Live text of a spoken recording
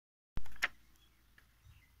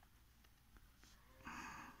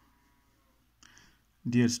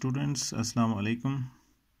Dear students, Assalamu alaikum.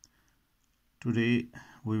 Today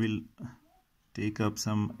we will take up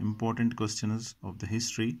some important questions of the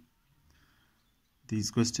history. These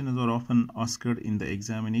questions are often asked in the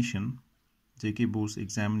examination, JK Bose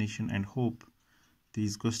examination, and hope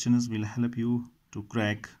these questions will help you to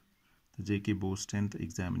crack the JK Bose 10th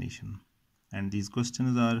examination. And these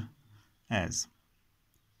questions are as: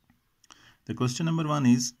 the question number 1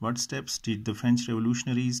 is, what steps did the French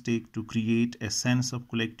revolutionaries take to create a sense of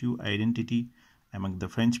collective identity among the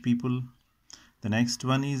French people? The next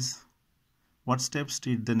one is, what steps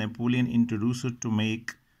did the Napoleon introduce to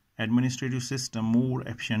make administrative system more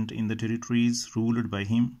efficient in the territories ruled by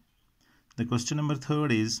him? The question number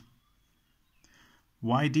 3 is,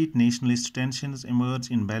 why did nationalist tensions emerge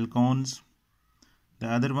in Balkans? The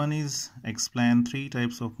other one is, explain 3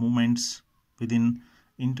 types of movements within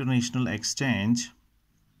international exchange.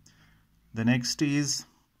 The next is,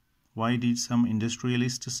 why did some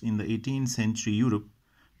industrialists in the 18th century Europe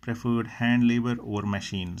preferred hand labor over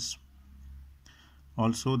machines?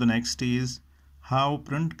 Also, the next is, how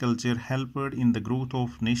print culture helped in the growth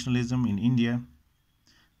of nationalism in India.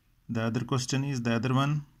 The other question is the other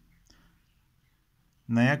one.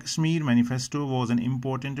 Naya Kashmir Manifesto was an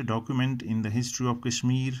important document in the history of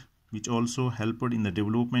Kashmir which also helped in the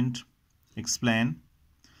development. Explain.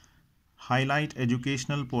 Highlight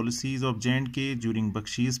educational policies of J&K during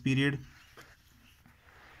Bakshi's period.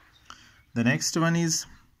 The next one is,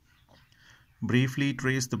 briefly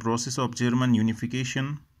trace the process of German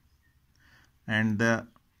unification. And the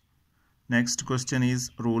next question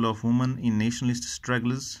is, role of women in nationalist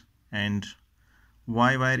struggles, and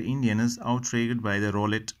why were Indians outraged by the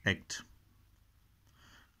Rowlatt Act?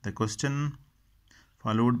 The question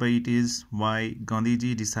followed by it is, why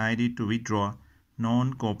Gandhiji decided to withdraw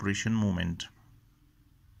non-cooperation movement.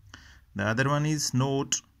 The other one is,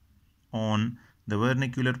 note on the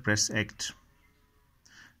Vernacular Press Act.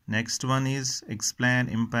 Next one is, explain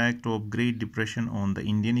impact of Great Depression on the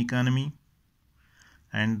Indian economy.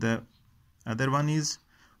 And the other one is,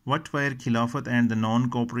 what were Khilafat and the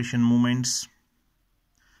non-cooperation movements?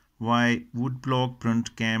 Why woodblock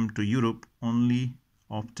print came to Europe only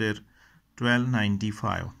after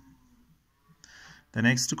 1295. The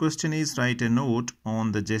next question is, write a note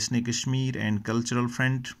on the Jashn-e-Kashmir and cultural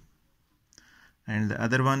front. And the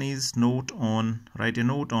other one is, write a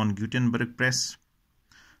note on Gutenberg Press.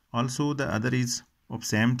 Also the other is of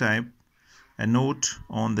same type, a note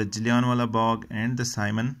on the Jallianwala Bagh and the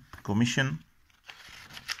Simon Commission.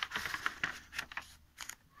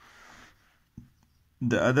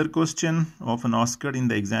 The other question often asked in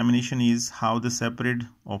the examination is, how the separate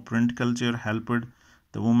of print culture helped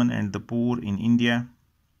the women and the poor in India.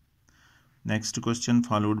 Next question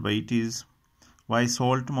followed by it is, why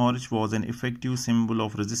Salt March was an effective symbol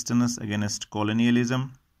of resistance against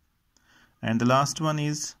colonialism. And the last one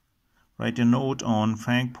is, write a note on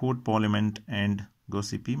Frankfurt Parliament and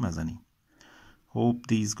Giuseppe Mazzini. Hope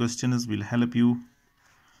these questions will help you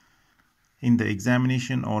in the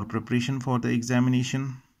examination or preparation for the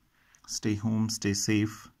examination. Stay home, stay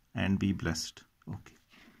safe, and be blessed. Okay.